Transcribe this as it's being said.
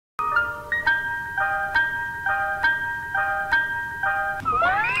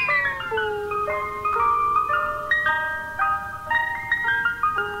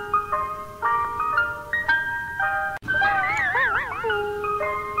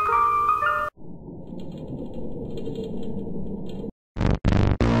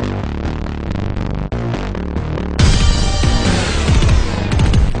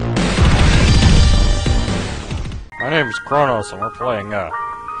name's Kronos, and we're playing,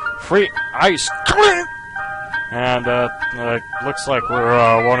 Free Ice Cream! And, looks like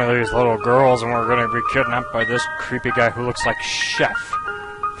we're, one of these little girls, and we're gonna be kidnapped by this creepy guy who looks like Chef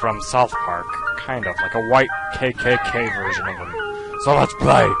from South Park. Kind of, like a white KKK version of him. So let's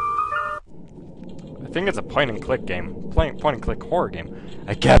play! I think it's a point-and-click game. Point-and-click horror game.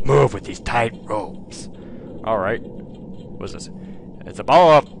 I can't move with these tight ropes. Alright. What's this? It's a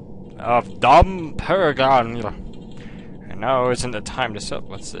ball of dumb paragon. And now isn't the time to sell.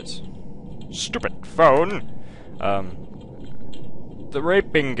 What's this? Stupid phone. The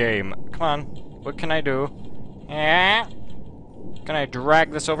raping game. Come on. What can I do? Yeah. Can I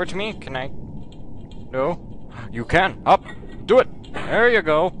drag this over to me? Can I? No. You can. Up. Do it. There you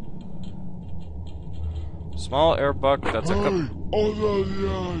go. Small air bug. That's a good.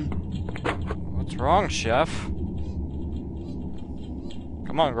 What's wrong, Chef?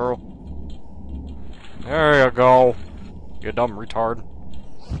 Come on, girl. There you go. You dumb retard.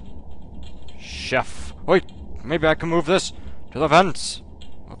 Chef. Wait, maybe I can move this to the fence.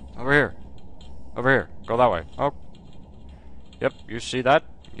 Over here. Over here. Go that way. Oh. Yep, you see that?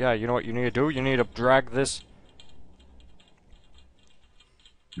 Yeah, you know what you need to do? You need to drag this.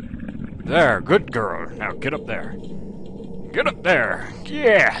 There, good girl. Now get up there. Get up there.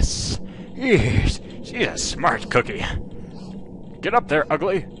 Yes. Yes. She's a smart cookie. Get up there,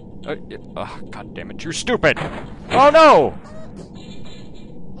 ugly. Oh, God damn it, you're stupid. Oh, no.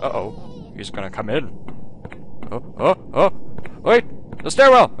 Uh-oh. He's gonna come in. Oh. Wait. The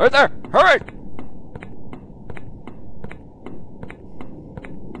stairwell. Right there. Hurry.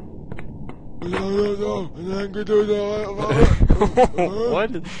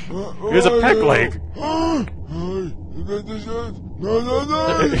 What? Here's a peg leg.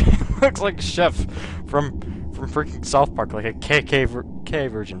 Looks like Chef from freaking South Park, like a KK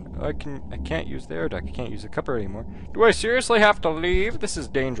version. I can't use the air duct. I can't use the cupboard anymore. Do I seriously have to leave? This is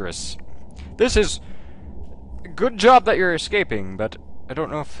dangerous. This is a good job that you're escaping, but I don't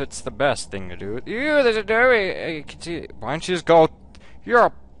know if it's the best thing to do. Ew, there's a doorway. I can see it. Why don't you just go? You're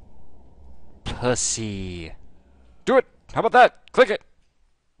a pussy. Do it. How about that? Click it.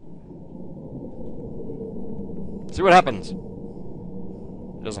 See what happens.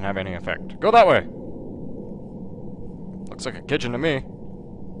 It doesn't have any effect. Go that way. Looks like a kitchen to me.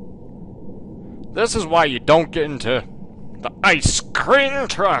 This is why you don't get into the ice cream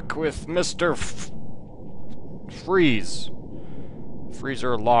truck with Mr. Freeze.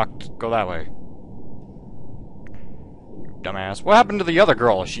 Freezer locked. Go that way. You dumbass. What happened to the other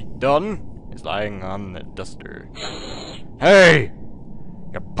girl? Is she done? He's lying on the duster. Hey!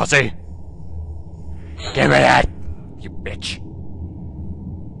 You pussy! Give me that! You bitch!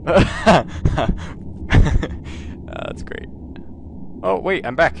 That's great. Oh, wait,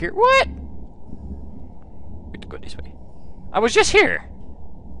 I'm back here. What? We have to go this way. I was just here!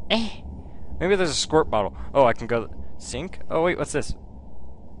 Maybe there's a squirt bottle. Oh, I can go... Sink? Oh, wait, what's this?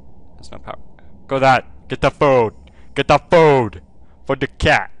 There's no power. Go that! Get the food! Get the food! For the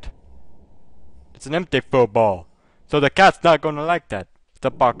cat! It's an empty food ball. So the cat's not gonna like that. It's a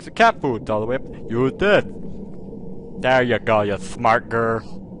box of cat food all the way up. Use this! There you go, you smart girl.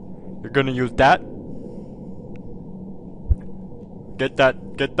 You're gonna use that? Get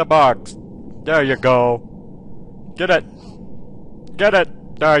that. Get the box. There you go. Get it. Get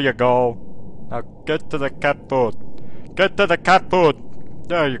it. There you go. Now get to the cat food. Get to the cat food.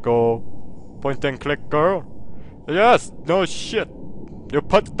 There you go. Point and click, girl. Yes. No shit. You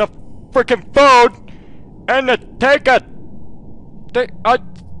put the freaking food in the take it.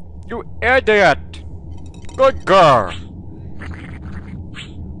 You idiot. Good girl.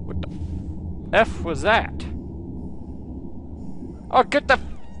 What the F was that? Oh, get the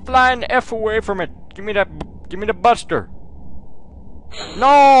flying F away from it. Give me that. Give me the buster.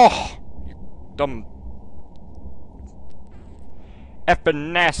 No! You dumb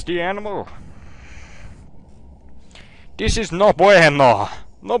effing nasty animal. This is no bueno.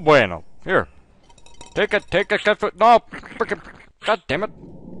 No bueno. Here. Take it, cat food. No, freaking. God damn it.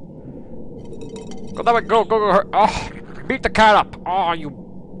 Go that way, go. Oh, beat the cat up. Oh, you.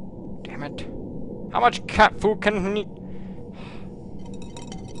 Damn it. How much cat food can he eat?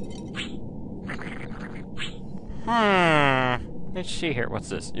 Let's see here. What's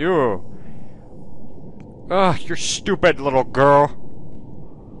this? You. Ugh, you're stupid, little girl.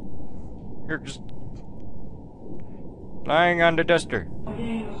 You're just lying on the duster.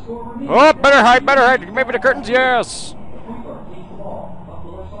 Oh, better hide. Maybe the curtains, yes.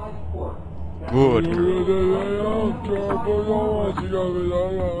 Good.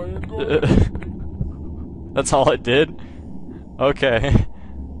 That's all it did? Okay.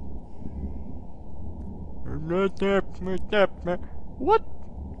 What?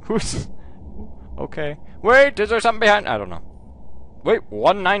 Who's... Okay. Wait, is there something behind? I don't know. Wait,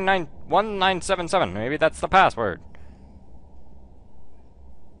 1977. Maybe that's the password.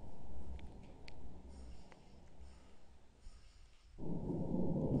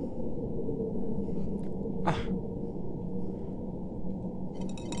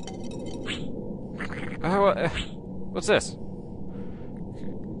 What's this?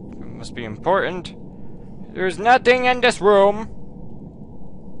 It must be important. There's nothing in this room.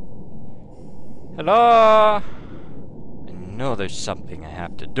 Hello? I know there's something I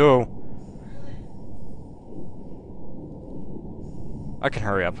have to do. I can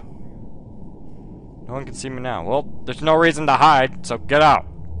hurry up. No one can see me now. Well, there's no reason to hide, so get out.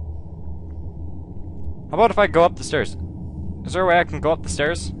 How about if I go up the stairs? Is there a way I can go up the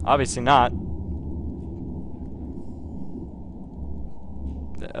stairs? Obviously not.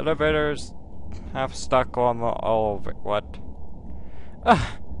 The elevator's half stuck on the... Oh, what?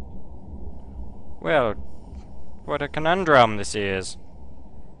 Well, what a conundrum this is.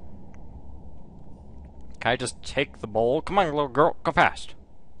 Can I just take the bowl? Come on, little girl, go fast.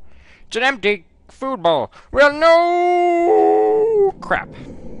 It's an empty food bowl. Well, no! Crap.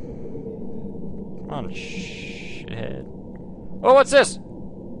 Come on, shithead. Oh, what's this?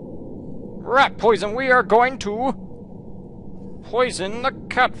 Rat poison. We are going to poison the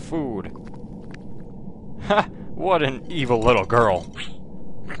cat food. Ha! What an evil little girl.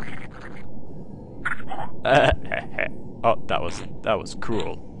 Oh, that was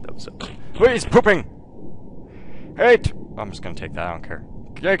cruel. That was. Wait, he's pooping. Hey, I'm just gonna take that. I don't care.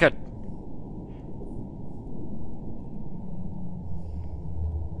 Take it.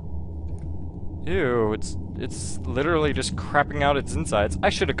 Ew, it's literally just crapping out its insides. I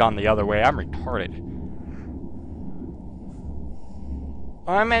should have gone the other way. I'm retarded.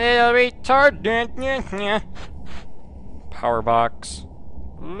 I'm a little retarded. Power box.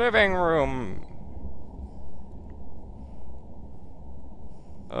 Living room.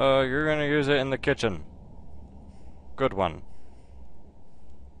 You're gonna use it in the kitchen. Good one.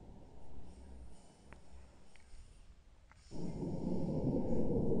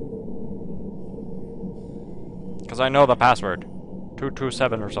 Because I know the password.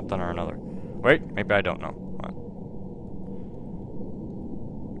 227 or something or another. Wait, maybe I don't know. What?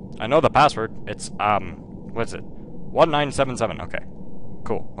 I know the password. It's, what is it? 1977. Okay.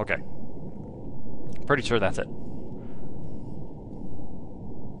 Cool. Okay. Pretty sure that's it.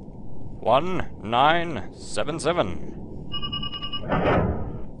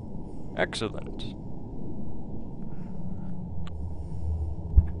 1977. Excellent.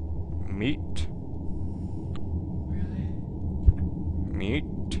 Meat. Meat.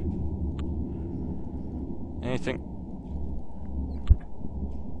 Anything?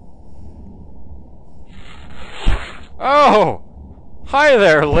 Oh! Hi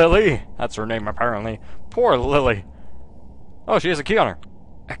there, Lily! That's her name, apparently. Poor Lily. Oh, she has a key on her.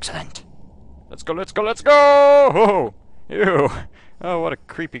 Excellent. Let's go, let's go, let's go! Oh, ew. Oh, what a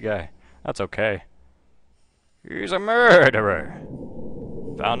creepy guy. That's okay. He's a murderer.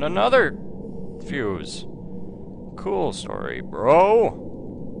 Found another fuse. Cool story, bro.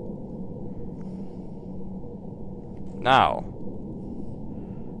 Now.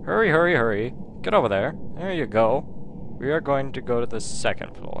 Hurry, hurry, hurry. Get over there. There you go. We are going to go to the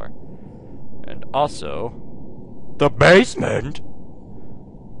second floor. And also... the basement?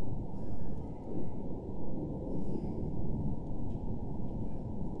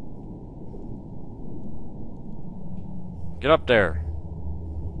 Get up there.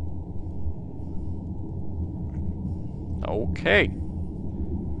 Okay.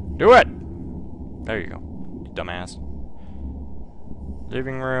 Do it! There you go, you dumbass.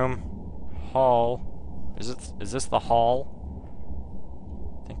 Living room. Hall. Is this the hall?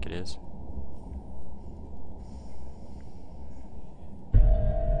 I think it is.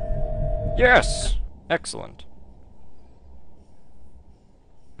 Yes! Excellent.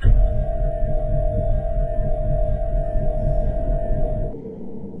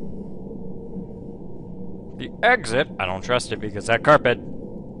 The exit? I don't trust it because that carpet.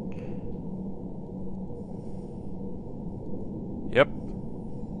 Yep.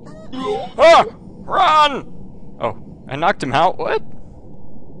 Ah! Run! Oh, I knocked him out. What?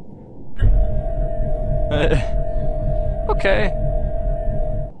 Okay.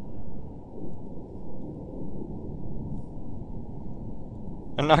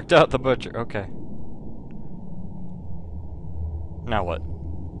 I knocked out the butcher. Okay. Now what?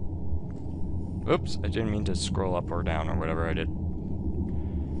 Oops, I didn't mean to scroll up or down or whatever I did.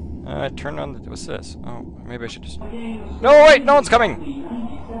 I turned on the... What's this? Oh, maybe I should just... No, wait! No one's coming!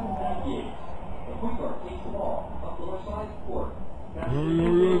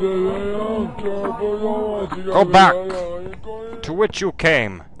 Go back to which you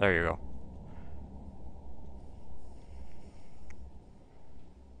came. There you go.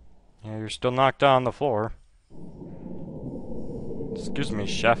 Yeah, you're still knocked on the floor. Excuse me,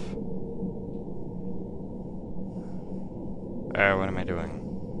 chef. What am I doing?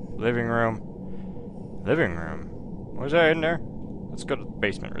 Living room. Living room? Was that in there? Let's go to the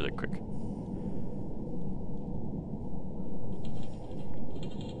basement really quick.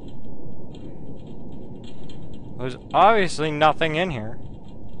 There's obviously nothing in here.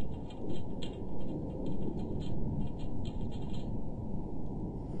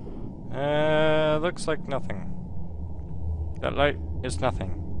 Looks like nothing. That light is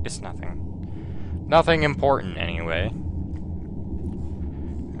nothing. It's nothing. Nothing important, anyway.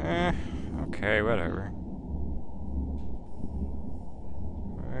 Okay, whatever.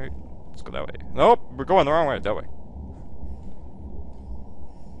 Alright, let's go that way. Nope, we're going the wrong way. That way.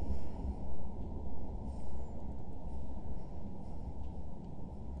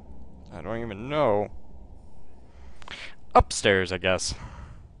 I don't even know. Upstairs, I guess.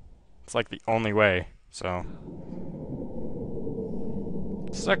 It's like the only way, so.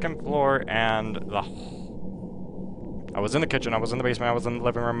 Second floor and the... I was in the kitchen, I was in the basement, I was in the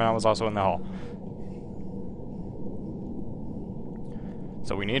living room, and I was also in the hall.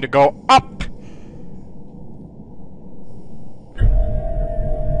 So we need to go up!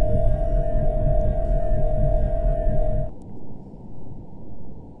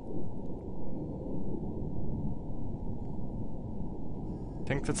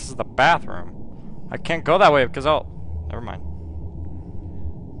 I think this is the bathroom. I can't go that way because I'll... Never mind.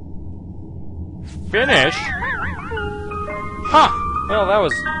 Finish? Huh! Well, that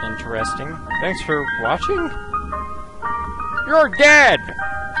was interesting. Thanks for watching? You're dead!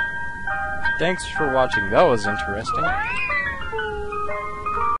 Thanks for watching. That was interesting.